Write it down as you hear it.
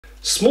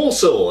Small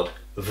sword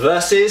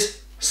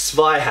versus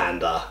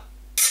Zweihander.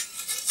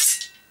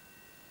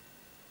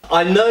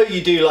 I know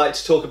you do like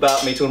to talk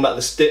about me talking about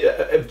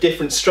the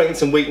different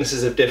strengths and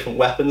weaknesses of different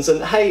weapons,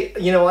 and hey,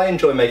 you know, I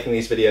enjoy making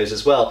these videos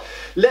as well.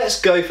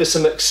 Let's go for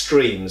some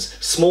extremes.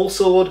 Small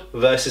sword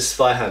versus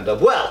Zweihander.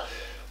 Well,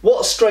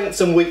 what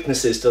strengths and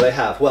weaknesses do they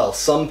have? Well,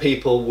 some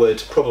people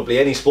would, probably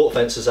any sport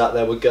fencers out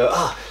there would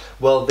go,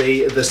 well,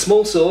 the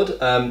small sword,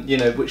 you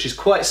know, which is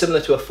quite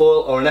similar to a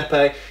foil or an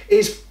épée,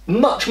 is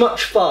much,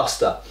 much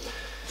faster.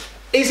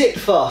 Is it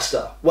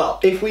faster? Well,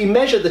 if we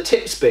measure the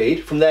tip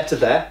speed from there to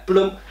there,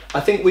 bloom, I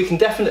think we can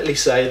definitely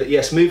say that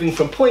yes, moving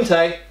from point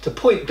A to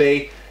point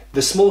B,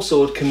 the small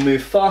sword can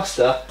move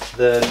faster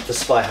than the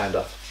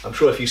Zweihander. I'm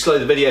sure if you slow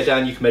the video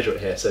down, you can measure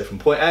it here. So from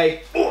point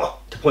A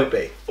to point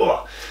B.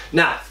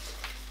 Now,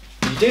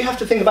 you do have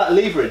to think about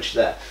leverage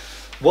there.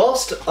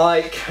 Whilst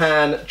I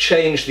can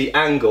change the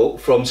angle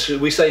from,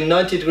 we say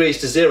 90 degrees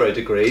to 0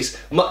 degrees,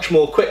 much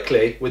more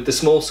quickly with the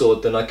small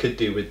sword than I could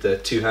do with the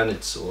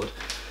two-handed sword.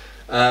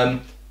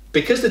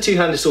 Because the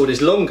two-handed sword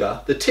is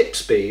longer, the tip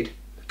speed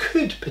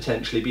could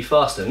potentially be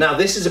faster. Now,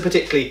 this is a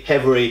particularly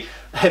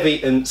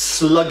heavy and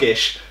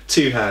sluggish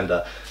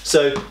two-hander.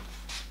 So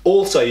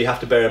also you have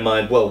to bear in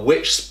mind, well,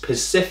 which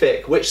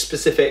specific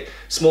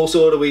small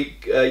sword are we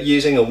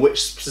using, and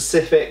which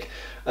specific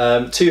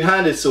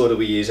two-handed sword are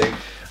we using?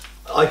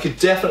 I could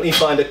definitely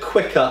find a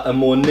quicker and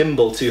more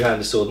nimble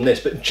two-handed sword than this,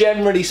 but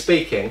generally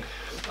speaking,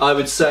 I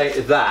would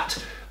say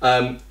that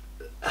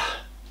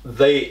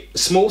the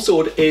small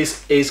sword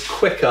is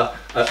quicker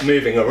at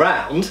moving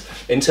around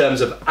in terms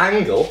of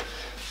angle,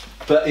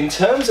 but in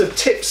terms of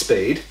tip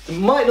speed, it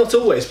might not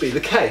always be the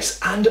case.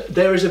 And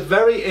there is a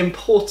very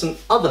important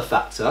other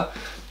factor.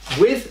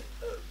 With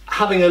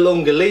having a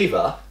longer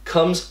lever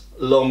comes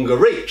longer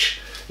reach.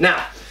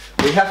 Now,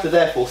 we have to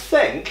therefore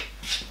think,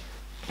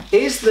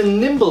 is the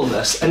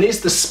nimbleness and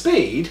is the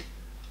speed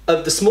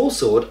of the small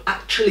sword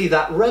actually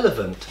that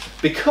relevant?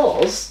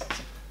 Because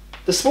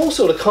the small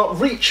sword can't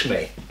reach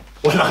me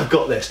when I've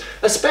got this,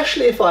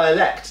 especially if I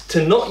elect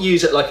to not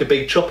use it like a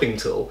big chopping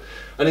tool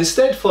and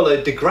instead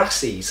follow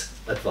Degrassi's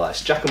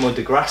advice, Giacomo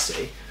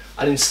Degrassi,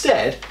 and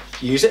instead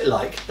use it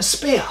like a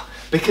spear.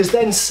 Because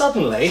then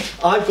suddenly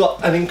I've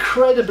got an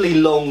incredibly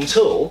long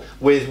tool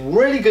with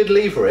really good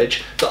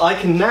leverage that I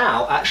can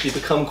now actually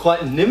become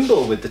quite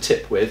nimble with the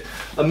tip with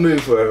and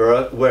move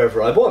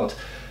wherever I want.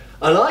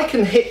 And I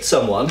can hit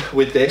someone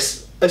with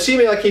this,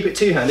 assuming I keep it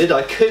two-handed.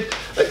 I could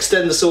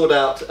extend the sword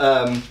out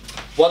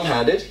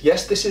one-handed.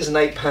 Yes, this is an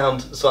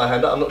 8-pound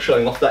Zweihander. I'm not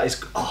showing off, that is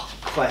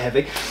quite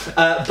heavy.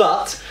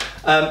 But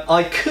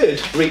I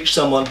could reach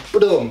someone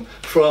from,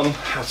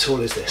 how tall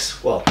is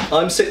this? Well,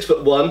 I'm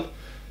 6'1",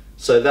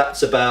 so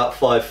that's about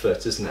 5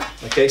 foot, isn't it?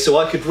 Okay, so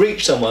I could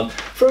reach someone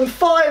from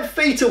 5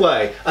 feet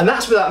away, and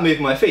that's without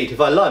moving my feet. If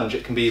I lunge,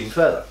 it can be even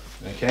further,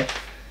 okay?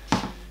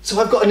 So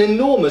I've got an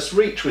enormous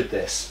reach with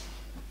this.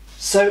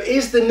 So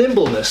is the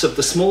nimbleness of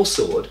the small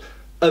sword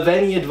of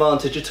any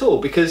advantage at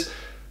all? Because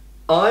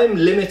I'm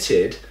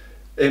limited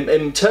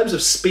in terms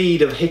of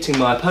speed of hitting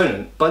my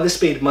opponent by the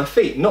speed of my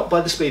feet, not by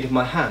the speed of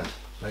my hand.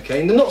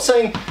 Okay, and I'm not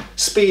saying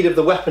speed of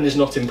the weapon is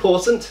not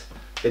important.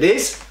 It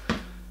is,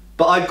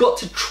 but I've got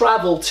to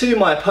travel to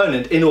my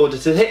opponent in order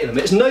to hit them.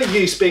 It's no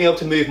use being able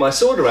to move my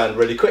sword around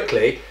really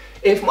quickly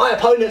if my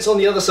opponent's on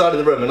the other side of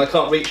the room and I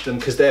can't reach them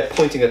because they're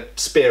pointing a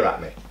spear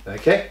at me.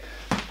 Okay,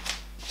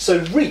 so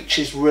reach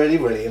is really,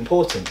 really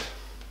important.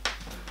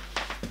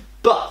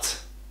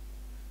 But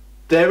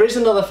there is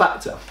another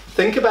factor.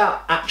 Think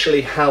about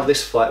actually how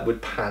this fight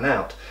would pan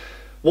out.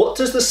 What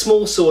does the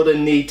small sworder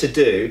need to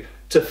do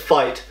to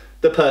fight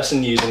the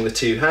person using the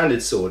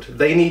two-handed sword?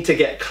 They need to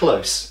get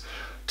close.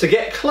 To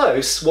get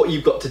close, what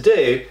you've got to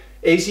do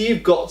is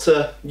you've got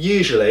to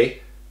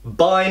usually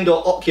bind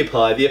or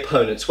occupy the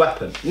opponent's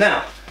weapon.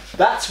 Now,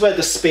 that's where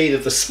the speed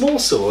of the small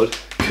sword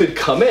could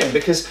come in,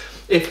 because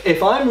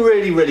if I'm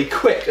really, really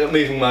quick at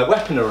moving my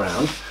weapon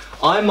around,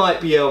 I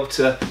might be able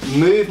to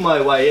move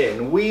my way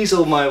in,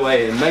 weasel my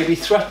way in, maybe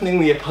threatening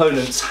the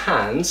opponent's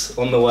hands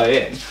on the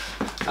way in,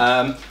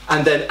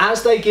 and then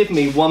as they give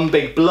me one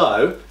big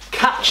blow,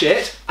 catch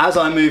it as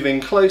I'm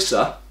moving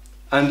closer,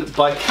 and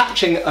by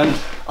catching and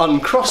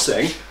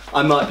uncrossing,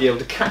 I might be able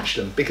to catch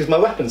them because my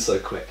weapon's so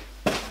quick.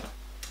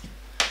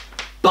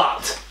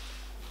 But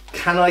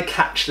can I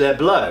catch their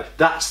blow?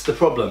 That's the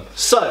problem.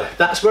 So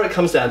that's where it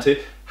comes down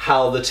to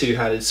how the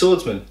two-handed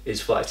swordsman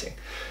is fighting.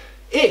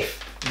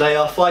 If they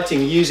are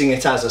fighting using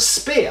it as a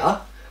spear,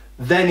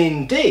 then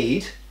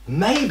indeed,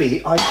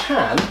 maybe I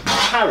can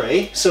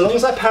parry, so long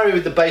as I parry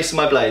with the base of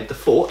my blade, the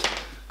fort,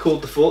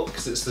 called the fort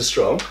because it's the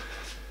strong,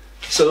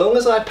 so long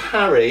as I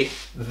parry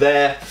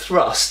their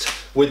thrust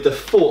with the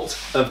fort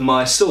of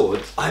my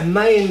sword, I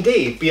may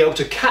indeed be able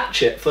to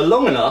catch it for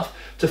long enough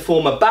to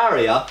form a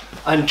barrier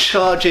and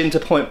charge into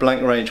point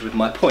blank range with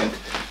my point.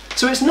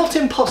 So it's not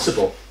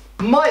impossible,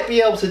 might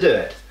be able to do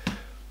it,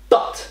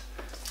 but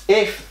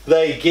if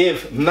they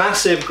give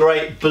massive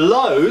great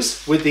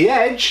blows with the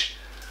edge,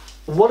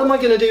 what am I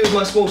going to do with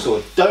my small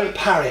sword? Don't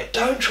parry it,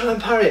 don't try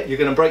and parry it, you're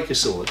going to break your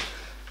sword.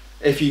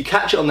 If you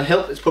catch it on the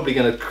hilt, it's probably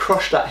going to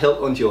crush that hilt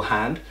onto your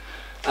hand.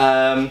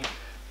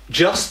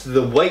 Just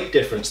the weight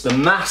difference, the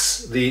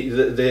mass,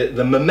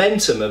 the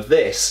momentum of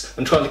this,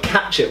 and trying to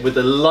catch it with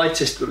the light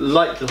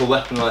little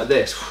weapon like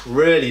this,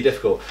 really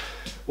difficult.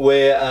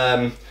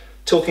 We're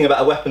talking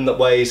about a weapon that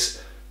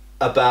weighs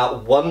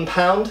about 1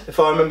 pound, if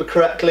I remember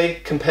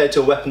correctly, compared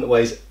to a weapon that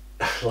weighs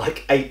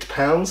like 8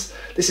 pounds.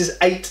 This is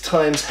 8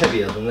 times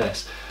heavier than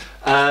this.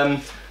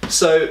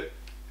 So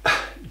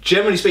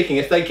generally speaking,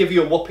 if they give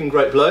you a whopping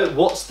great blow,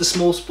 what's the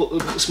small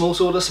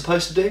sworder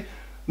supposed to do?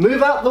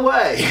 Move out the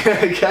way,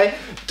 okay?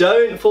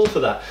 Don't fall for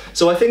that.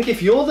 So I think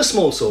if you're the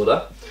small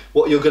sworder,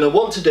 what you're going to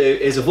want to do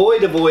is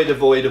avoid, avoid,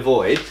 avoid,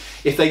 avoid.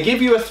 If they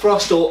give you a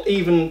thrust or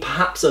even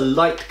perhaps a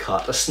light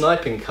cut, a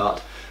sniping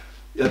cut,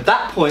 at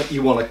that point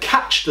you want to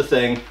catch the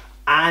thing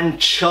and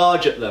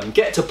charge at them.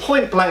 Get to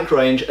point blank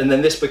range, and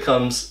then this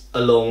becomes a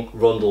long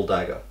rondel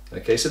dagger.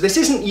 Okay, so this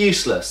isn't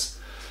useless.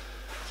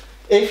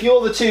 If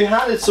you're the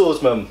two-handed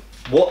swordsman,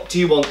 what do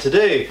you want to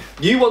do?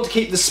 You want to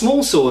keep the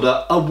small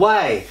sworder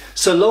away.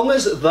 So long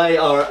as they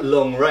are at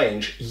long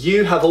range,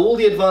 you have all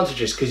the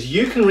advantages because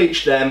you can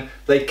reach them,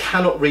 they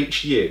cannot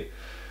reach you.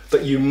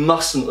 But you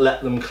mustn't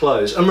let them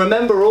close. And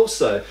remember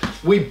also,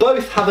 we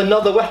both have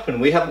another weapon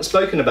we haven't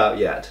spoken about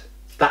yet.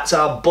 That's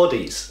our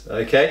bodies,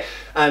 okay?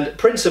 And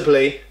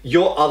principally,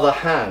 your other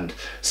hand.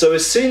 So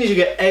as soon as you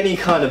get any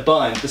kind of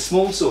bind, the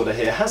small sworder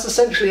here has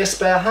essentially a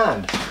spare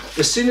hand.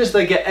 As soon as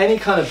they get any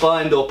kind of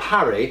bind or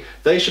parry,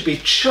 they should be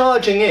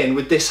charging in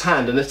with this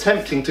hand and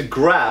attempting to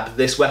grab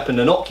this weapon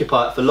and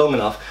occupy it for long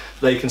enough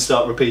they can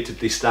start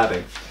repeatedly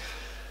stabbing.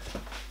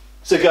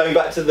 So going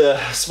back to the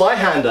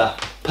Zweihander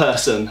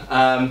person,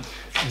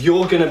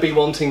 you're going to be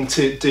wanting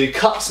to do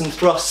cuts and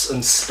thrusts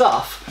and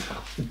stuff.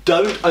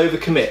 Don't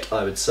overcommit,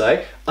 I would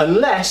say,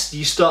 unless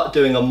you start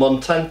doing a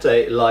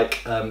Montante like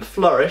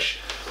flourish,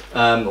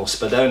 or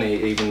Spadone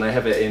even, they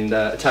have it in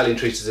Italian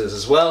treatises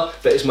as well,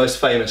 but it's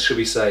most famous, should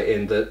we say,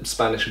 in the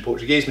Spanish and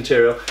Portuguese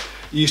material.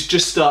 You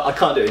just start, I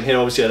can't do it in here,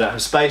 obviously I don't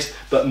have space,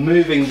 but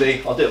moving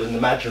I'll do it with an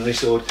imaginary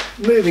sword,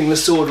 moving the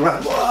sword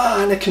around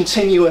in a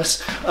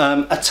continuous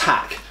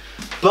attack.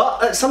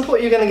 But at some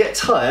point you're going to get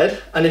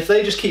tired, and if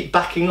they just keep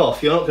backing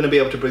off, you're not going to be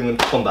able to bring them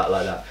to combat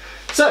like that.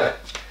 So,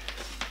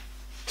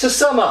 to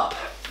sum up,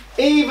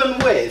 even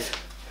with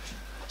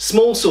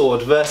small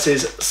sword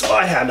versus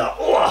Zweihander,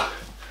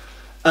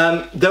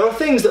 there are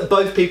things that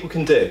both people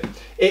can do.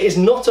 It is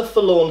not a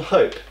forlorn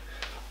hope.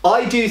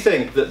 I do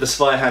think that the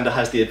Zweihander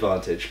has the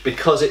advantage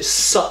because it's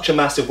such a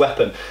massive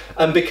weapon,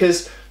 and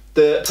because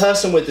the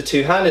person with the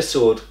two-handed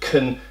sword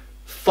can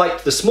fight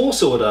the small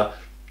sworder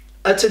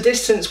at a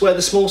distance where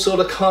the small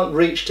sworder can't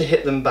reach to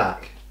hit them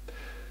back.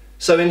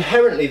 So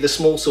inherently the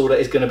small sworder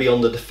is going to be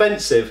on the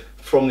defensive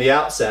from the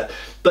outset,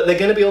 but they're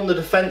going to be on the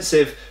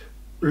defensive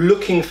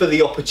looking for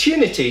the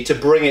opportunity to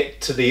bring it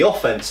to the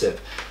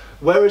offensive.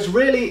 Whereas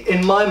really,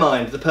 in my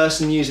mind, the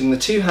person using the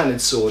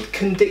two-handed sword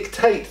can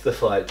dictate the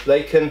fight.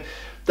 They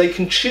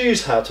can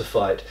choose how to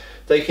fight.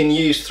 They can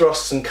use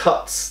thrusts and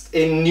cuts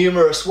in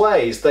numerous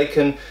ways. They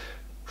can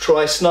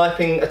try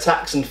sniping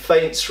attacks and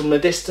feints from a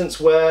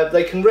distance where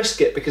they can risk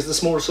it because the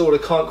smaller sworder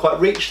can't quite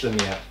reach them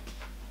yet.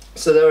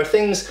 So there are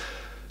things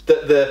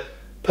that the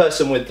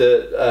person with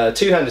the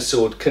two-handed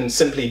sword can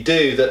simply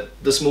do that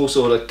the small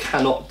sworder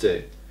cannot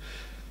do.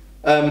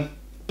 But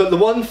the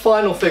one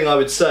final thing I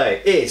would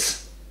say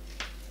is,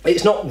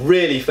 it's not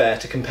really fair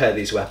to compare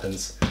these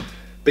weapons,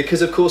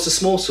 because of course a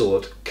small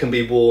sword can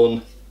be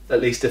worn, at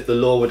least if the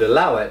law would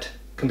allow it,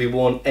 can be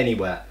worn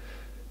anywhere.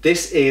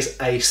 This is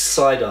a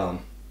sidearm,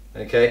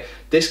 okay?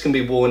 This can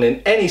be worn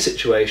in any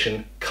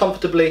situation,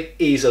 comfortably,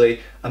 easily,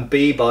 and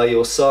be by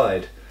your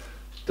side.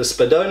 The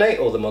Spadone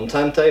or the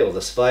Montante or the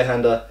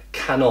Zweihander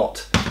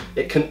cannot.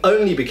 It can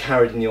only be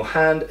carried in your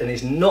hand and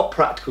is not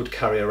practical to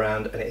carry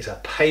around, and it is a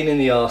pain in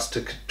the arse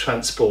to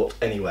transport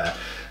anywhere.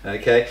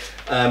 Okay,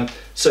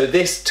 so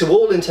this, to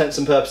all intents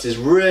and purposes,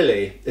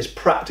 really is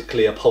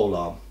practically a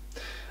polearm.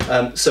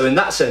 So in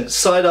that sense,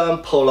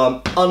 sidearm,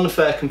 polearm,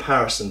 unfair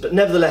comparison, but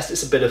nevertheless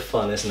it's a bit of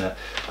fun, isn't it?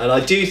 And I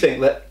do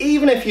think that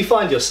even if you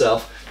find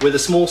yourself with a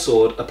small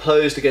sword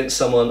opposed against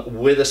someone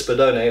with a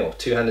Spadone or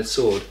two-handed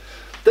sword,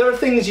 there are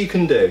things you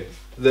can do.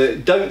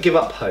 Don't give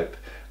up hope,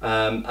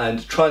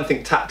 and try and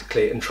think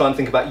tactically and try and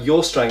think about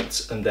your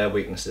strengths and their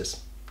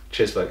weaknesses.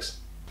 Cheers, folks.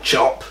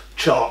 Chop,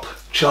 chop,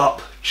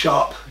 chop,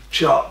 chop,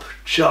 chop,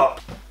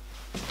 chop.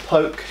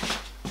 Poke,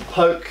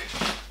 poke,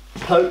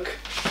 poke,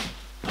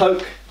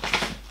 poke,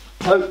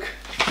 poke,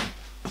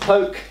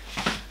 poke,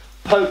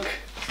 poke,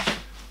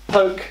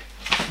 poke,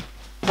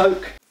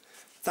 poke.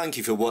 Thank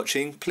you for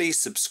watching. Please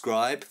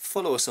subscribe,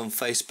 follow us on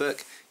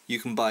Facebook. You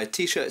can buy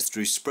t-shirts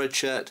through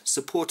Spreadshirt,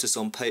 support us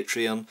on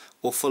Patreon,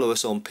 or follow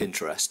us on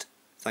Pinterest.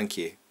 Thank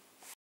you.